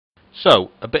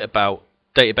So, a bit about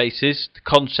databases, the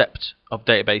concept of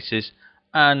databases,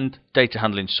 and data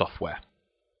handling software.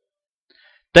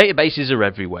 Databases are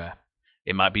everywhere.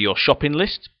 It might be your shopping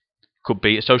list, could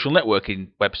be a social networking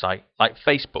website like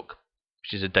Facebook,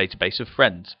 which is a database of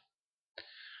friends.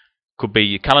 Could be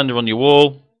your calendar on your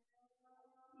wall,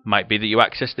 might be that you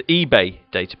access the eBay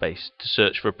database to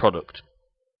search for a product.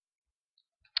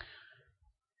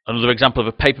 Another example of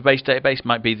a paper-based database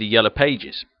might be the Yellow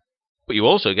Pages, but you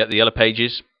also get the Yellow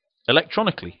Pages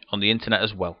electronically on the internet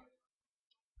as well.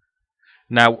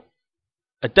 Now,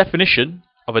 a definition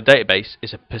of a database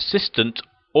is a persistent,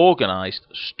 organized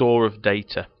store of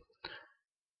data.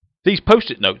 These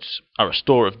post-it notes are a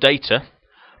store of data,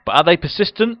 but are they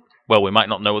persistent? Well, we might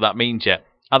not know what that means yet.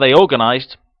 Are they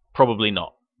organized? Probably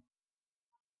not.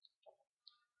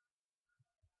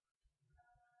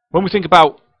 When we think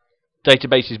about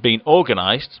databases being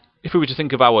organized, if we were to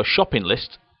think of our shopping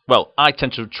list, well, I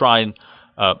tend to try and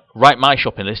write my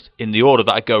shopping list in the order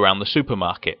that I go around the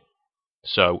supermarket.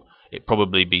 So it'd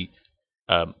probably be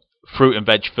fruit and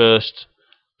veg first,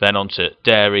 then onto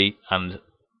dairy, and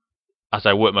as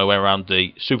I work my way around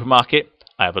the supermarket,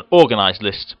 I have an organized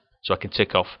list so I can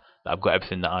tick off that I've got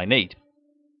everything that I need.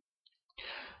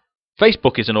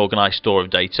 Facebook is an organized store of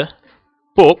data,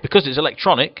 but because it's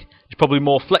electronic, it's probably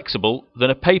more flexible than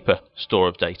a paper store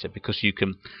of data, because you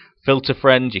can filter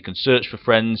friends, you can search for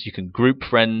friends, you can group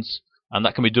friends, and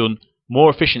that can be done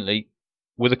more efficiently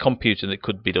with a computer than it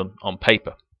could be done on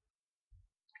paper.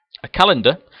 A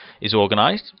calendar is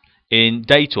organized in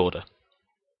date order.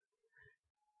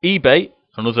 eBay,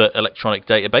 another electronic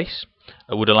database,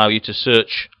 would allow you to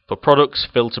search for products,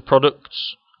 filter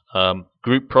products,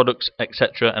 group products,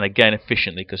 etc., and again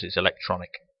efficiently because it's electronic.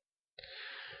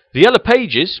 The Yellow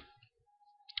Pages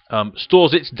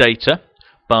stores its data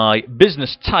by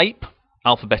business type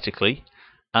alphabetically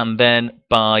and then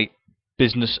by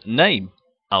business name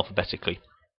alphabetically.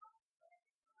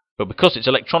 But because it's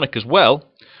electronic as well,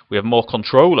 we have more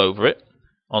control over it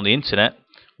on the internet,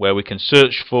 where we can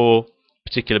search for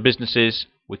particular businesses,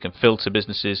 we can filter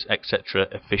businesses, etc.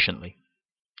 efficiently.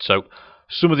 So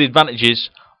some of the advantages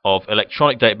of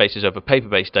electronic databases over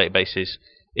paper-based databases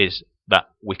is that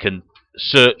we can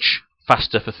search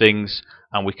faster for things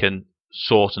and we can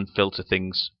sort and filter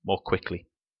things more quickly.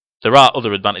 There are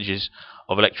other advantages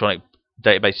of electronic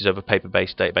databases over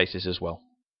paper-based databases as well.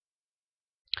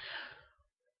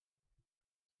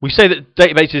 We say that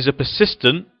databases are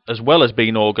persistent as well as being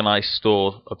an organized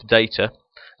store of data,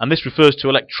 and this refers to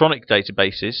electronic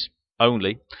databases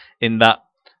only, in that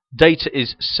data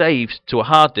is saved to a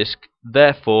hard disk,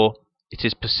 therefore it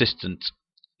is persistent.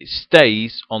 It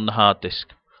stays on the hard disk,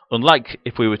 unlike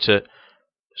if we were to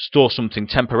store something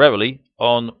temporarily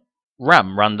on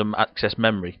RAM, random access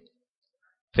memory.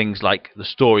 Things like the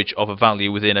storage of a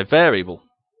value within a variable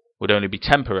would only be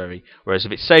temporary, whereas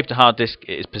if it's saved to hard disk,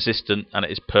 it is persistent and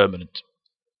it is permanent.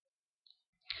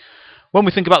 When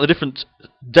we think about the different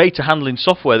data handling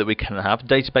software that we can have,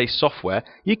 database software,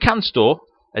 you can store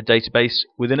a database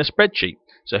within a spreadsheet.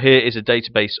 So here is a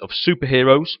database of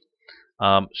superheroes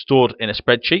stored in a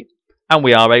spreadsheet, and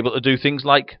we are able to do things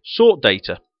like sort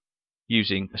data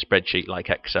using a spreadsheet like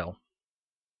Excel.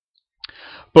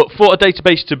 But for a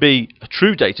database to be a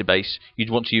true database,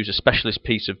 you'd want to use a specialist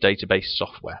piece of database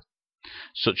software,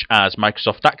 such as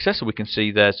Microsoft Access. So we can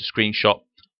see there's a screenshot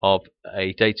of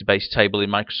a database table in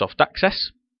Microsoft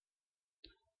Access.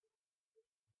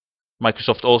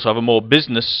 Microsoft also have a more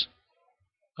business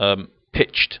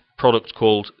pitched product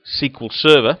called SQL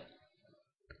Server,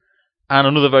 and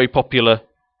another very popular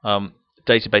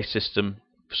database system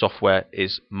software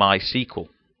is MySQL.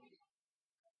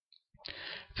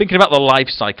 Thinking about the life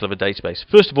cycle of a database,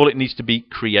 first of all it needs to be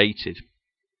created,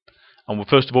 and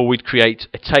first of all we'd create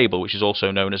a table, which is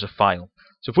also known as a file.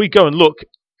 So if we go and look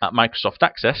at Microsoft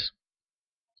Access,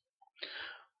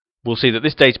 we'll see that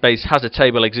this database has a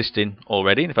table existing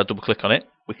already, and if I double click on it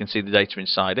we can see the data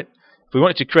inside it. If we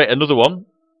wanted to create another one,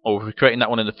 or if we're creating that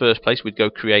one in the first place, we'd go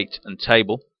create and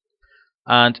table,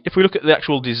 and if we look at the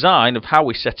actual design of how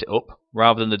we set it up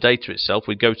rather than the data itself,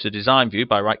 we'd go to design view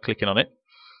by right clicking on it,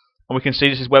 and we can see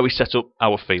this is where we set up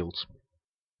our fields.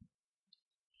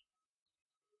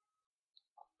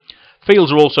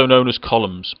 Fields are also known as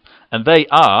columns, and they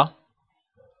are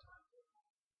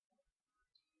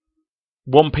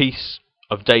one piece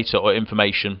of data or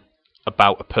information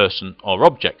about a person or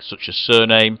object, such as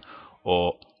surname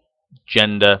or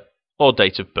gender or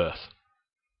date of birth.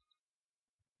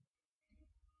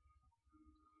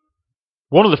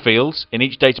 One of the fields in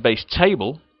each database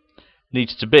table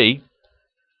needs to be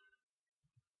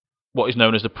what is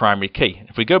known as the primary key.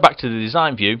 If we go back to the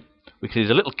design view, we can see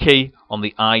there's a little key on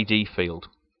the ID field.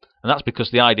 And that's because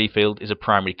the ID field is a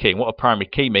primary key. And what a primary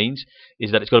key means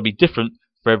is that it's got to be different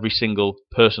for every single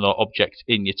person or object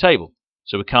in your table.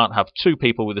 So we can't have two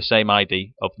people with the same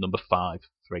ID of number 5,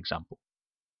 for example.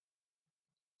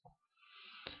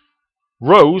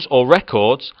 Rows or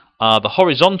records are the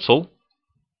horizontal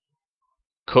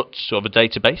cuts of a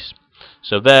database.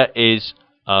 So there is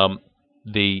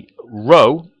the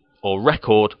row or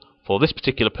record for this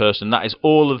particular person. That is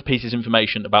all of the pieces of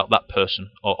information about that person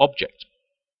or object.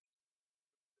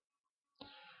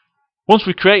 Once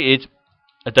we created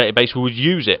a database, we would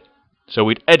use it. So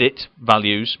we'd edit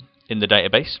values in the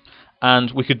database,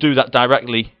 and we could do that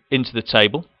directly into the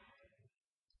table.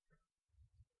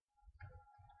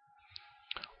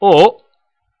 Or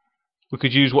we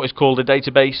could use what is called a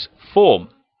database form,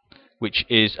 which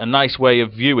is a nice way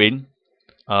of viewing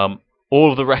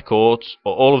all of the records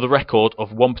or all of the record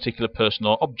of one particular person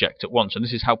or object at once. And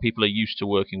this is how people are used to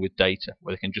working with data,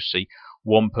 where they can just see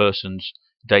one person's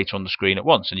data on the screen at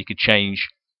once, and you could change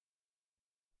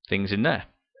things in there.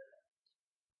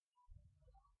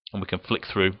 And we can flick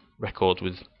through records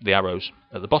with the arrows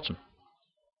at the bottom.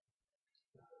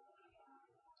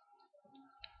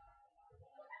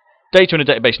 Data in a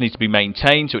database needs to be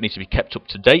maintained, so it needs to be kept up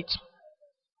to date.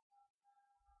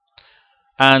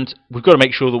 And we've got to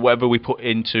make sure that whatever we put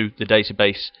into the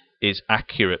database is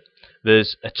accurate.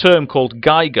 There's a term called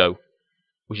GIGO,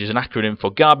 which is an acronym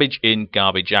for garbage in,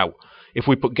 garbage out. If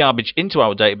we put garbage into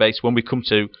our database, when we come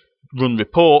to run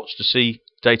reports to see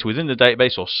data within the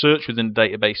database or search within the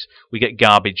database, we get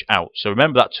garbage out. So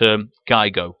remember that term,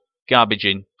 GIGO, garbage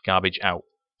in, garbage out.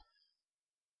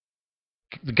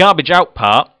 The garbage out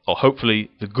part, or hopefully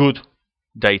the good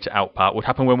data out part, would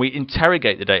happen when we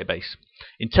interrogate the database.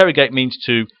 Interrogate means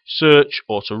to search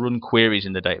or to run queries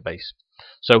in the database.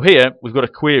 So here we've got a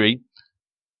query.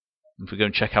 If we go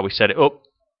and check how we set it up,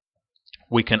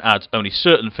 we can add only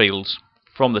certain fields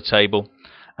from the table,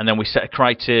 and then we set a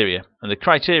criteria. And the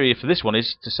criteria for this one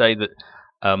is to say that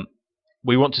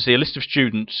we want to see a list of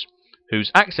students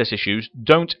whose access issues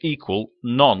don't equal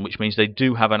none, which means they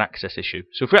do have an access issue.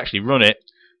 So if we actually run it,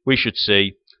 we should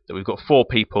see that we've got 4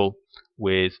 people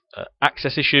with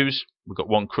access issues. We've got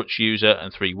 1 crutch user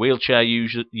and 3 wheelchair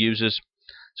users.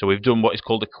 So we've done what is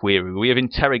called a query. We have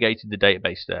interrogated the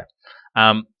database there.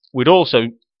 We'd also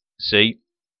see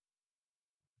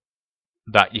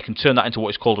that you can turn that into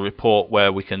what is called a report,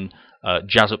 where we can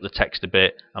jazz up the text a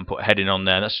bit and put a heading on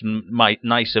there. That's a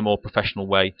nicer, more professional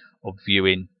way of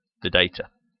viewing the data.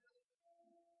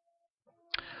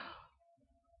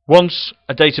 Once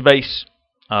a database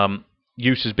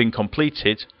use has been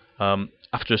completed,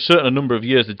 after a certain number of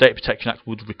years, the Data Protection Act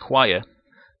would require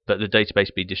that the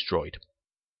database be destroyed.